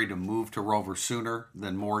expecting Perry to move to Rover sooner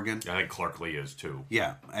than Morgan. I think Clark Lee is too.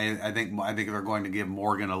 Yeah, I think they're going to give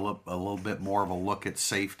Morgan a little bit more of a look at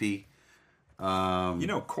safety.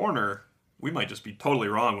 Corner, we might just be totally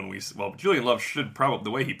wrong when Julian Love should probably,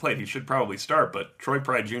 the way he played, he should probably start, but Troy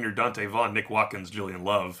Pride Jr., Dante Vaughn, Nick Watkins, Julian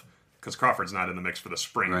Love, because Crawford's not in the mix for the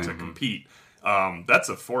spring to compete. That's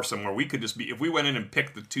a foursome where we could just be, if we went in and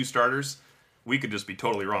picked the two starters, we could just be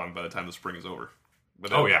totally wrong by the time the spring is over. But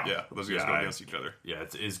those guys go against each other. Yeah,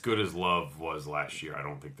 it's as good as Love was last year. I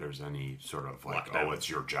don't think there's any sort of it's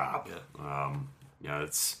your job. Yeah.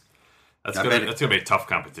 That's gonna be a tough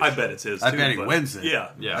competition. I bet it's his. I bet he wins it.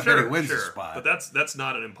 Yeah, I bet he wins the spot. But that's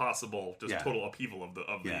not an impossible, total upheaval of the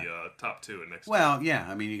top two next. Well, yeah.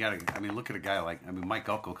 I mean, look at a guy like Mike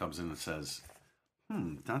Elko comes in and says,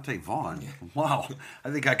 Dante Vaughn. Wow,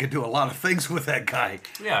 I think I could do a lot of things with that guy.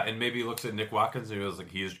 Yeah, and maybe he looks at Nick Watkins and he was like,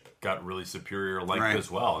 he's got really superior length as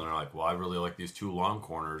well. And they're like, well, I really like these two long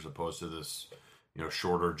corners opposed to this,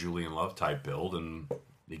 shorter Julian Love type build, and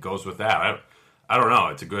he goes with that. I don't know.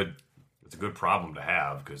 It's a good problem to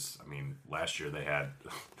have because last year they had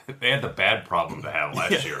the bad problem to have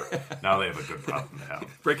last year. Now they have a good problem to have.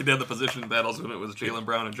 Breaking down the position battles when it was Jaylen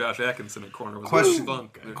Brown and Josh Atkinson at corner was really fun.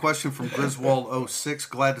 Question from Griswold06.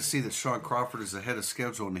 Glad to see that Sean Crawford is ahead of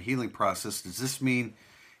schedule in the healing process. Does this mean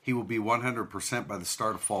he will be 100% by the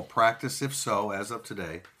start of fall practice? If so, as of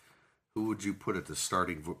today, who would you put at the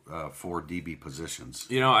starting four DB positions?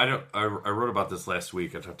 I wrote about this last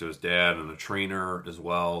week. I talked to his dad and a trainer as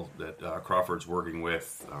well that Crawford's working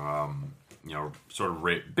with.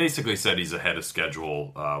 Basically said he's ahead of schedule,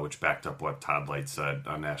 which backed up what Todd Light said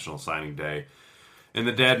on National Signing Day. And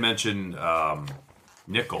the dad mentioned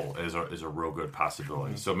nickel is a real good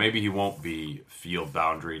possibility. So maybe he won't be field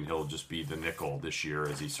boundary and he'll just be the nickel this year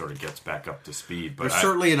as he sort of gets back up to speed. But they're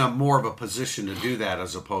certainly in a more of a position to do that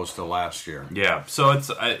as opposed to last year. Yeah, so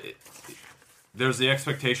there's the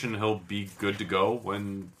expectation he'll be good to go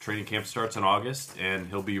when training camp starts in August, and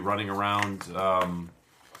he'll be running around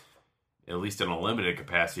at least in a limited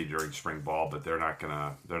capacity during spring ball. But they're not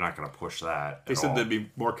gonna push that. They said they'd be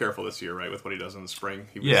more careful this year, right, with what he does in the spring.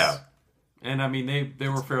 And they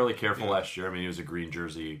were fairly careful last year. He was a green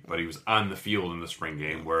jersey, but he was on the field in the spring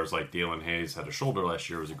game. Whereas like Dalen Hayes had a shoulder last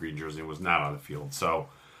year, was a green jersey, and was not on the field. So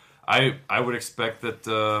I would expect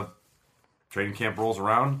that training camp rolls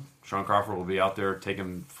around, Sean Crawford will be out there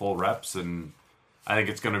taking full reps, and I think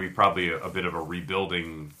it's going to be probably a bit of a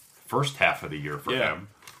rebuilding first half of the year for him.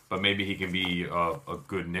 But maybe he can be a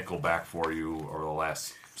good nickel back for you over the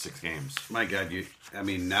last 6 games. My God,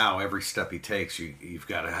 now every step he takes, you've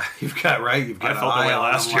got I felt the way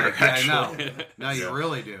last year. Actually, I know. Now you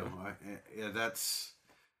really do. That's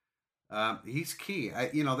he's key.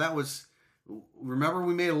 That was. Remember,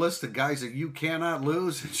 we made a list of guys that you cannot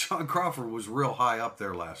lose, and Sean Crawford was real high up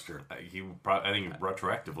there last year. I think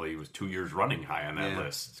retroactively, he was 2 years running high on that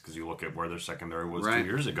list because you look at where their secondary was 2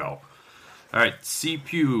 years ago. All right,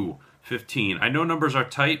 CPU 15. I know numbers are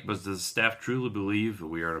tight, but does the staff truly believe that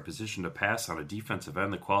we are in a position to pass on a defensive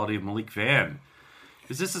end the quality of Malik Vann?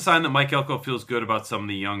 Is this a sign that Mike Elko feels good about some of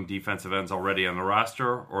the young defensive ends already on the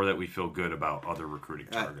roster, or that we feel good about other recruiting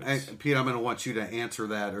targets? Pete, I'm going to want you to answer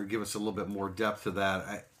that or give us a little bit more depth to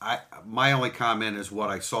that. My only comment is what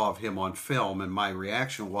I saw of him on film, and my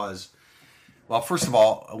reaction was, well, first of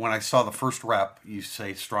all, when I saw the first rep, you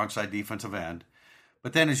say strong side defensive end.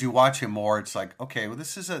 But then as you watch him more, it's like, okay, well,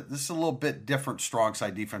 this is a little bit different strong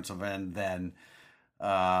side defensive end than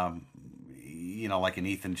like an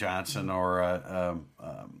Ethan Johnson or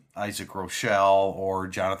Isaac Rochelle or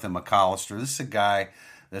Jonathan McAllister. This is a guy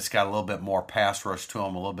that's got a little bit more pass rush to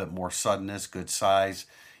him, a little bit more suddenness, good size.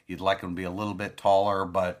 You'd like him to be a little bit taller,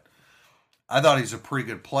 but I thought he's a pretty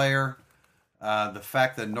good player. The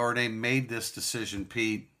fact that Notre Dame made this decision,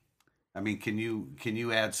 Pete, can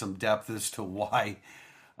you add some depth as to why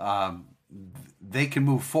they can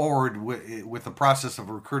move forward with the process of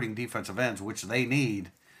recruiting defensive ends, which they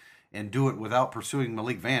need, and do it without pursuing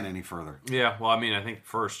Malik Vann any further? Yeah, well, I think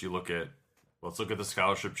first let's look at the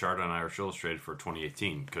scholarship chart on Irish Illustrated for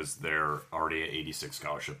 2018 because they're already at 86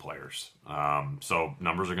 scholarship players. So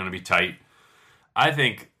numbers are going to be tight. I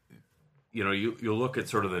think, you look at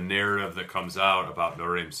sort of the narrative that comes out about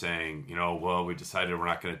Notre Dame saying, well, we decided we're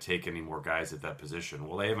not going to take any more guys at that position.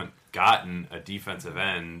 Well, they haven't gotten a defensive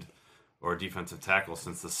end or a defensive tackle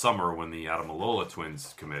since the summer when the Adamalola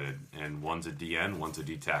twins committed, and one's a DN, one's a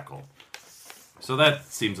D tackle. So that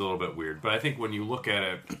seems a little bit weird. But I think when you look at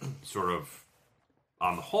it sort of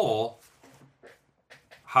on the whole,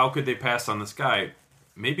 how could they pass on this guy?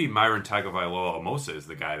 Maybe Myron Tagovailoa-Amosa is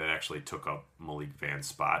the guy that actually took up Malik Vann's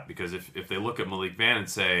spot, because if they look at Malik Vann and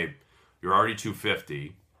say, You're already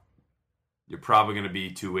 250. You're probably going to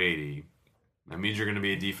be 280. That means you're going to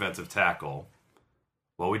be a defensive tackle.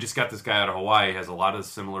 Well, we just got this guy out of Hawaii, has a lot of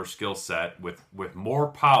similar skill set with more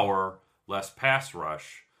power, less pass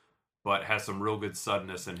rush, but has some real good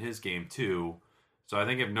suddenness in his game too. So I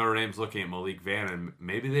think if Notre Dame's looking at Malik Vannon,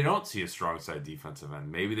 maybe they don't see a strong side defensive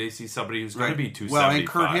end. Maybe they see somebody who's going to be 275. Well, and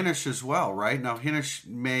Kurt Hinish as well, right? Now, Hinish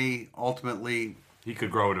may ultimately... He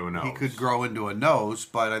could grow into a nose. He could grow into a nose,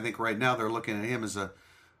 but I think right now they're looking at him as a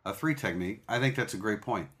 3 technique. I think that's a great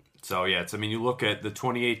point. So, yeah, you look at the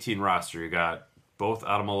 2018 roster, you got both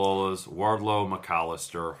Adamalolas, Wardlow,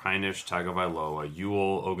 McAllister, Hinish, Tagovailoa,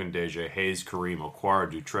 Ewell, Ogundeji, Hayes, Kareem,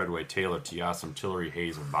 Okwara, Treadway, Taylor, Tiasim, Tillery,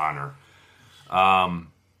 Hayes, and Bonner.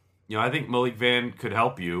 I think Malik Vann could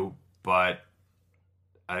help you, but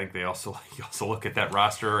I think you also look at that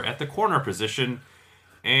roster at the corner position,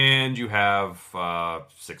 and you have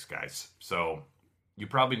 6 guys. So you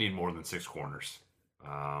probably need more than 6 corners.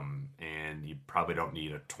 And you probably don't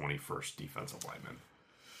need a 21st defensive lineman.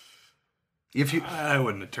 I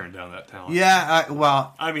wouldn't have turned down that talent. Yeah,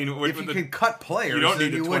 if you can cut players, you don't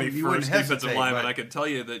need a 21st defensive lineman. But I could tell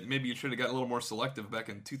you that maybe you should have got a little more selective back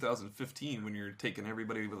in 2015 when you're taking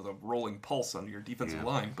everybody with a rolling pulse on your defensive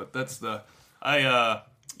line. But that's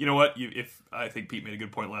you know what? I think Pete made a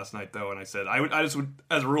good point last night, though, and I said I just would,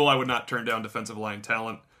 as a rule, I would not turn down defensive line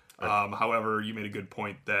talent. However, you made a good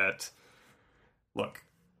point that, look,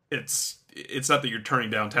 it's not that you're turning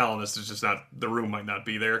down talent. It's just not, the room might not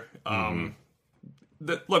be there.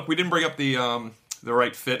 Look, we didn't bring up the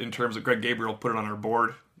right fit in terms of Greg Gabriel put it on our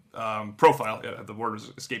board profile. Yeah, the word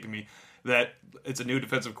was escaping me. That it's a new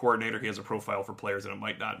defensive coordinator. He has a profile for players, and it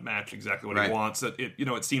might not match exactly what he wants.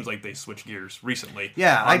 It seems like they switched gears recently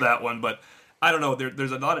on that one. But I don't know.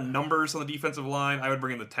 There's a lot of numbers on the defensive line. I would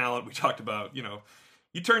bring in the talent. We talked about,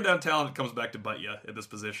 you turn down talent, it comes back to bite you at this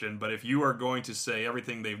position. But if you are going to say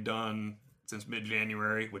everything they've done since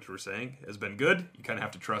mid-January, which we're saying has been good, you kind of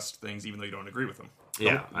have to trust things even though you don't agree with them.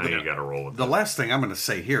 Yeah, I think you got to roll with it. The last thing I'm going to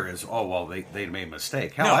say here is, they made a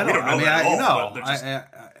mistake. Hell, No, I we don't know that at all,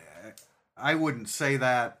 I wouldn't say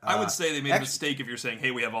that. I would say they made a mistake if you're saying, hey,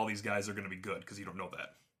 we have all these guys, they're going to be good, because you don't know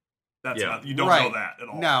that. You don't know that at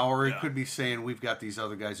all. No, or it could be saying we've got these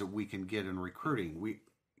other guys that we can get in recruiting.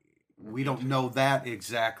 We don't know that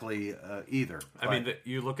exactly either. I mean,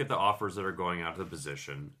 you look at the offers that are going out to the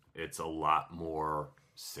position, it's a lot more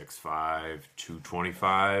 6'5",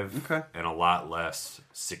 225, and a lot less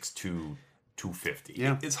 6'2", 250.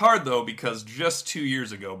 Yeah. It's hard, though, because just 2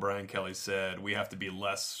 years ago, Brian Kelly said we have to be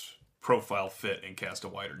less profile fit and cast a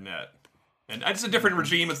wider net. And it's a different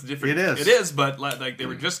regime. It's a different. It is, but like they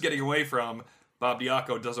were just getting away from Bob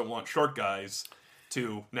Diaco doesn't want short guys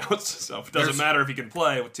to now. It doesn't matter if he can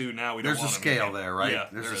play. To now we don't. There's a scale there, right? Yeah,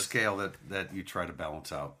 there's a scale that you try to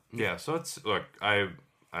balance out. Yeah, so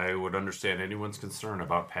I would understand anyone's concern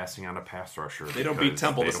about passing on a pass rusher. They don't beat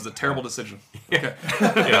Temple. This is a terrible decision. Yeah,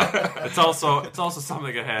 yeah. It's also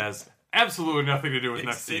something that has absolutely nothing to do with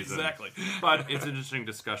next season. Exactly. But it's an interesting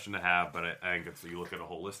discussion to have. But I think you look at it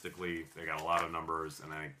holistically, they got a lot of numbers,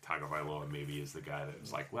 and I think Tagovailoa maybe is the guy that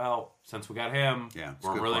was like, well, since we got him,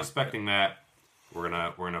 we're really expecting that. We're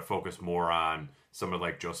gonna focus more on someone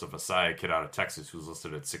like Joseph Asai, a kid out of Texas who's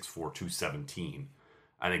listed at 6'4", 217.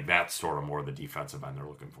 I think that's sort of more the defensive end they're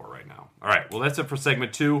looking for right now. All right, well, that's it for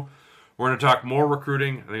segment 2. We're going to talk more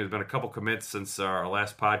recruiting. I think there's been a couple commits since our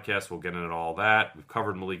last podcast. We'll get into all that. We've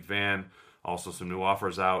covered Malik Vann, also some new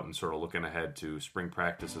offers out, and sort of looking ahead to spring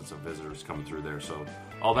practice and some visitors coming through there. So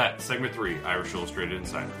all that, segment 3, Irish Illustrated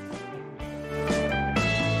Insider.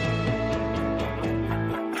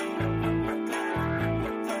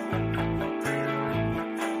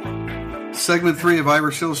 Segment 3 of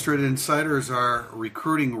Irish Illustrated Insider is our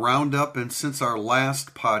recruiting roundup, and since our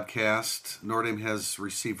last podcast, Notre Dame has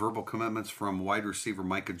received verbal commitments from wide receiver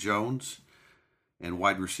Micah Jones and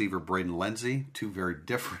wide receiver Braden Lenzy, 2 very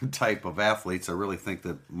different type of athletes. I really think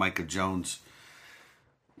that Micah Jones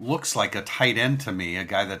looks like a tight end to me, a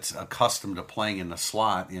guy that's accustomed to playing in the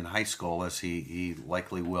slot in high school, as he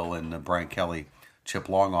likely will in the Brian Kelly, Chip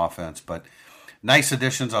Long offense. But nice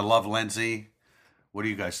additions. I love Lenzy. What do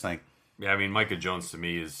you guys think? Yeah, I mean, Micah Jones to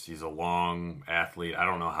me he's a long athlete. I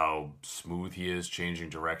don't know how smooth he is changing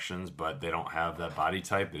directions, but they don't have that body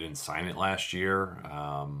type. They didn't sign it last year.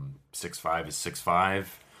 6'5" is 6'5". He's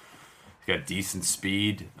got decent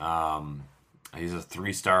speed. He's a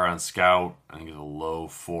 3-star on Scout. I think he's a low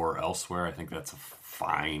 4 elsewhere. I think that's a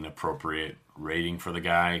fine, appropriate rating for the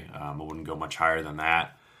guy. I wouldn't go much higher than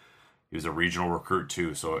that. He was a regional recruit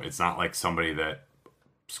too, so it's not like somebody that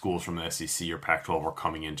schools from the SEC or Pac-12 were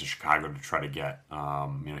coming into Chicago to try to get.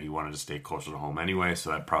 He wanted to stay closer to home anyway, so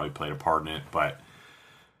that probably played a part in it. But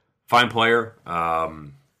fine player.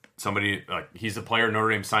 He's a player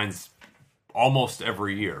Notre Dame signs almost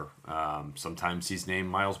every year. Sometimes he's named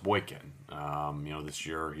Miles Boykin. This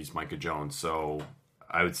year he's Micah Jones. So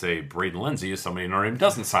I would say Braden Lenzy is somebody Notre Dame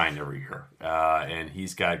doesn't sign every year. And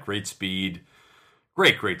he's got great speed,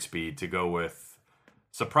 great speed to go with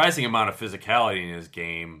surprising amount of physicality in his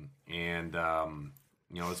game. And,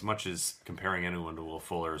 as much as comparing anyone to Will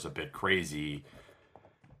Fuller is a bit crazy,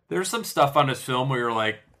 there's some stuff on his film where you're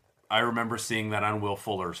like, I remember seeing that on Will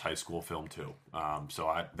Fuller's high school film too.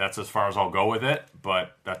 That's as far as I'll go with it,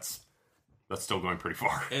 but that's still going pretty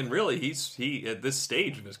far. And really, he at this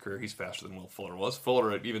stage in his career, he's faster than Will Fuller was.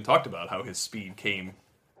 Fuller even talked about how his speed came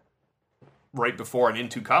right before and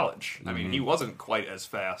into college. I mean, he wasn't quite as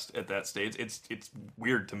fast at that stage. It's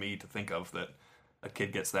weird to me to think of that a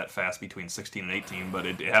kid gets that fast between 16 and 18, but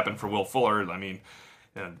it happened for Will Fuller. I mean,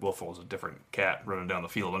 and Will Fuller's a different cat running down the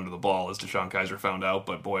field under the ball, as DeShone Kizer found out.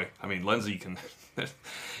 But boy, I mean, Lenzy can.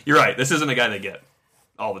 You're right. This isn't a guy they get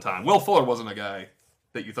all the time. Will Fuller wasn't a guy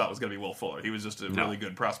that you thought was going to be Will Fuller. He was just a really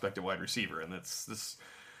good prospect at wide receiver, and that's this.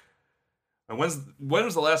 And when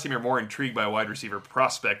was the last time you were more intrigued by a wide receiver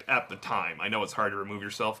prospect at the time? I know it's hard to remove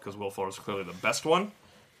yourself because Will Fuller is clearly the best one,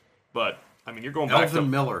 but I mean, you're going back to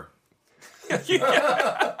Elvin Miller. You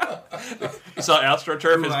saw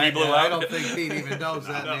AstroTurf, his knee blew out. I don't think Pete even knows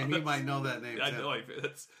that name. He might know that name. I know,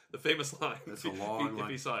 it's the famous line. It's a long line.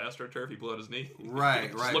 If he saw AstroTurf, he blew out his knee.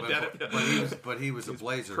 Right. Looked at it. But he was a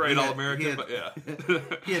Blazer. Great All-American, but yeah.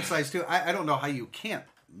 He had size too. I don't know how you can't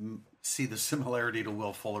see the similarity to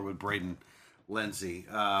Will Fuller with Braden Lenzy.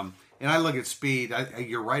 And I look at speed.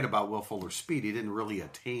 You're right about Will Fuller's speed. He didn't really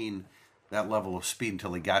attain that level of speed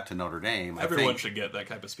until he got to Notre Dame. Everyone should get that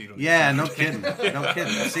type of speed. Yeah, no kidding. No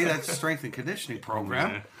kidding. See, that's a strength and conditioning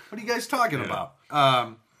program. What are you guys talking about?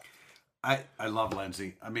 I love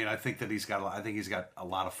Lenzy. I mean, I think that he's got a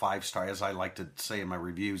lot of 5-star, as I like to say in my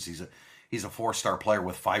reviews. He's a 4-star player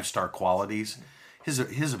with 5-star qualities.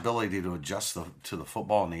 His ability to adjust to the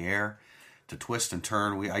football in the air, to twist and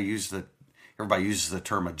turn. Everybody uses the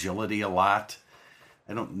term agility a lot.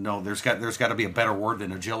 I don't know. There's got to be a better word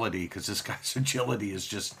than agility, because this guy's agility is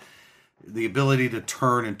just the ability to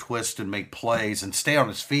turn and twist and make plays and stay on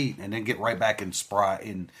his feet and then get right back in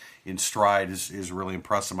stride is really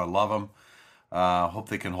impressive. I love him. Hope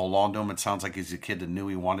they can hold on to him. It sounds like he's a kid that knew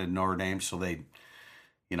he wanted Notre Dame, so they,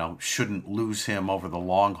 shouldn't lose him over the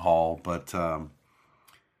long haul. But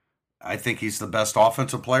I think he's the best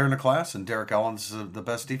offensive player in the class, and Derek Ellen's the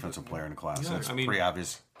best defensive player in the class. Yeah, That's pretty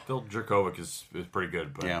obvious. Phil Dracovic is pretty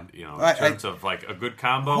good, but yeah. In terms of like a good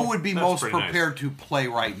combo, who would be most prepared to play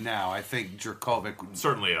right now? I think Dracovic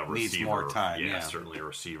certainly a needs receiver. More time. Yeah, certainly a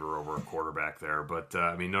receiver over a quarterback there. But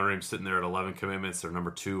Notre Dame's sitting there at 11 commitments. They're number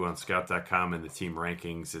 2 on Scout.com in the team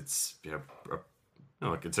rankings. It's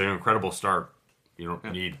it's an incredible start. You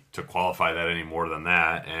don't need to qualify that any more than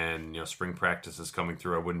that. And spring practice is coming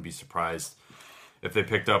through. I wouldn't be surprised if they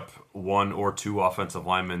picked up 1 or 2 offensive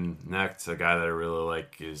linemen next. A guy that I really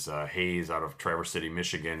like is Hayes out of Traverse City,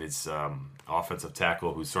 Michigan. It's offensive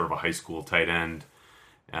tackle who's sort of a high school tight end.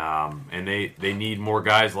 And they need more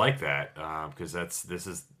guys like that, because this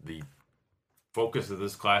is the focus of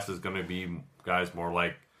this class is going to be guys more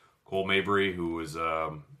like Cole Mabry, who was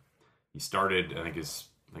he started, I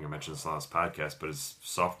think I mentioned this on this podcast, but his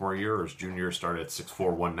sophomore year or his junior year started at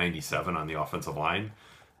 6'4", 197 on the offensive line,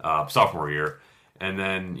 sophomore year. And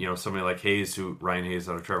then, somebody like Ryan Hayes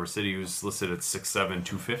out of Traverse City, who's listed at 6'7",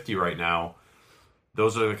 250 right now.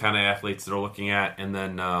 Those are the kind of athletes they're looking at. And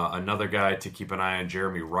then another guy to keep an eye on,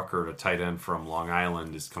 Jeremy Ruckert, a tight end from Long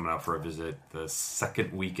Island, is coming out for a visit the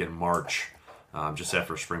second week in March, just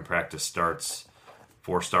after spring practice starts.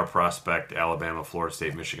 4-star prospect, Alabama, Florida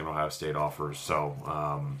State, Michigan, Ohio State offers. So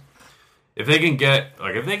if they can get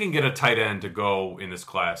a tight end to go in this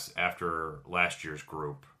class after last year's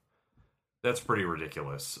group, that's pretty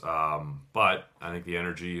ridiculous. But I think the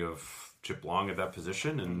energy of Chip Long at that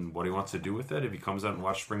position and what he wants to do with it, if he comes out and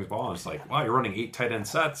watches spring ball and it's like, wow, you're running 8 tight end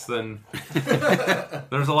sets, then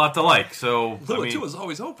there's a lot to like. So Two is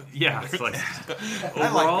always open. Yeah, it's like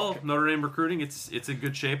overall Notre Dame recruiting, it's in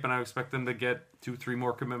good shape, and I expect them to get 2-3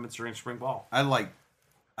 more commitments during spring ball.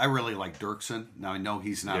 I really like Dirksen. Now I know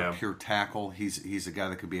he's not a pure tackle. He's a guy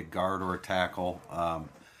that could be a guard or a tackle. I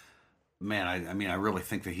really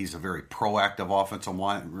think that he's a very proactive offensive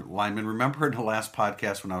lineman. Remember in the last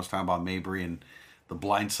podcast when I was talking about Mabry and the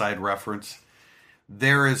blindside reference?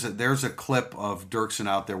 There's a clip of Dirksen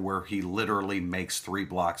out there where he literally makes 3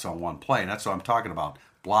 blocks on one play, and that's what I'm talking about.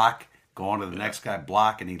 Block, go on to the next guy,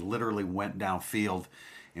 block, and he literally went downfield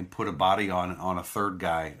and put a body on a third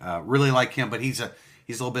guy. Really like him, but he's a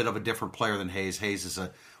little bit of a different player than Hayes. Hayes is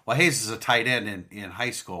a tight end in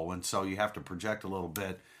high school, and so you have to project a little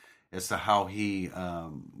bit as to how he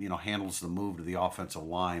handles the move to the offensive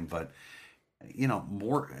line. But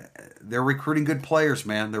they're recruiting good players,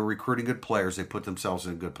 man. They're recruiting good players. They put themselves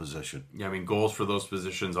in a good position. Yeah, I mean, goals for those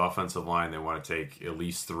positions, offensive line, they want to take at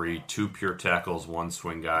least 3, 2 pure tackles, 1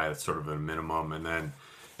 swing guy. That's sort of a minimum. And then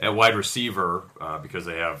at wide receiver, because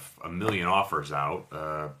they have a million offers out,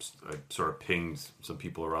 I sort of pinged some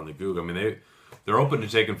people around the Google. I mean, they're open to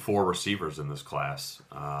taking 4 receivers in this class.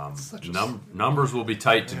 Numbers will be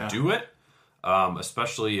tight to do it,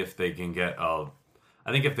 especially if they can get I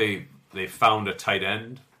think if they found a tight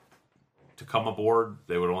end to come aboard,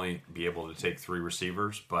 they would only be able to take 3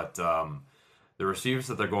 receivers. But the receivers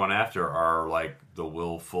that they're going after are like the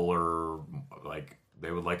Will Fuller, like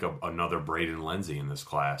they would like another Braden Lindsay in this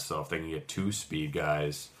class. So if they can get 2 speed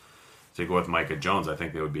guys to go with Micah Jones, I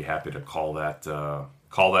think they would be happy to call that a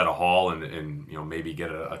haul and maybe get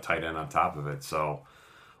a tight end on top of it. So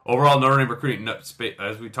overall, Notre Dame recruiting,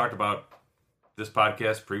 as we talked about this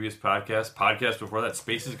podcast, previous podcast before that,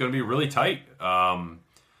 space is going to be really tight.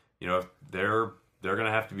 They're going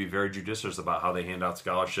to have to be very judicious about how they hand out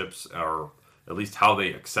scholarships, or at least how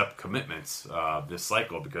they accept commitments this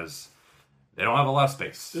cycle, because they don't have a lot of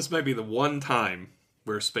space. This might be the one time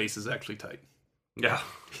where space is actually tight. Yeah.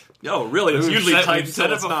 No, really, it's usually tight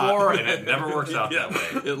until it's before, not. and it never works out that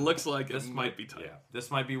way. It looks like this might be tight. Yeah,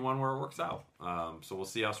 this might be one where it works out. So we'll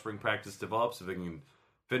see how spring practice develops. If they can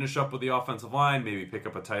finish up with the offensive line, maybe pick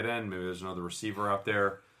up a tight end, maybe there's another receiver out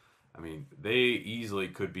there. I mean, they easily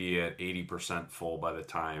could be at 80% full by the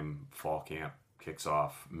time fall camp kicks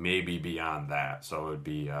off, maybe beyond that. So it would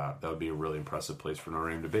be that would be a really impressive place for Notre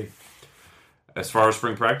Dame to be. As far as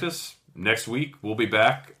spring practice, next week we'll be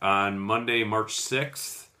back on Monday, March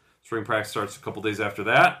 6th. Spring practice starts a couple days after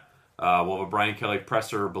that. We'll have a Brian Kelly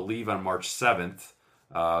presser, I believe, on March 7th.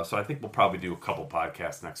 So I think we'll probably do a couple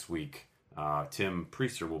podcasts next week. Tim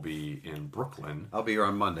Priester will be in Brooklyn. I'll be here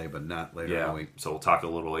on Monday, but not later in the week. So we'll talk a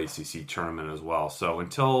little ACC tournament as well. So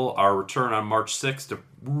until our return on March 6th to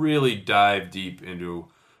really dive deep into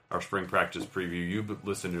our spring practice preview, you've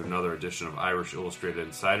listened to another edition of Irish Illustrated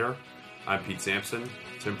Insider. I'm Pete Sampson,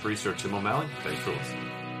 Tim Priester, Tim O'Malley. Thanks for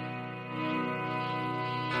listening.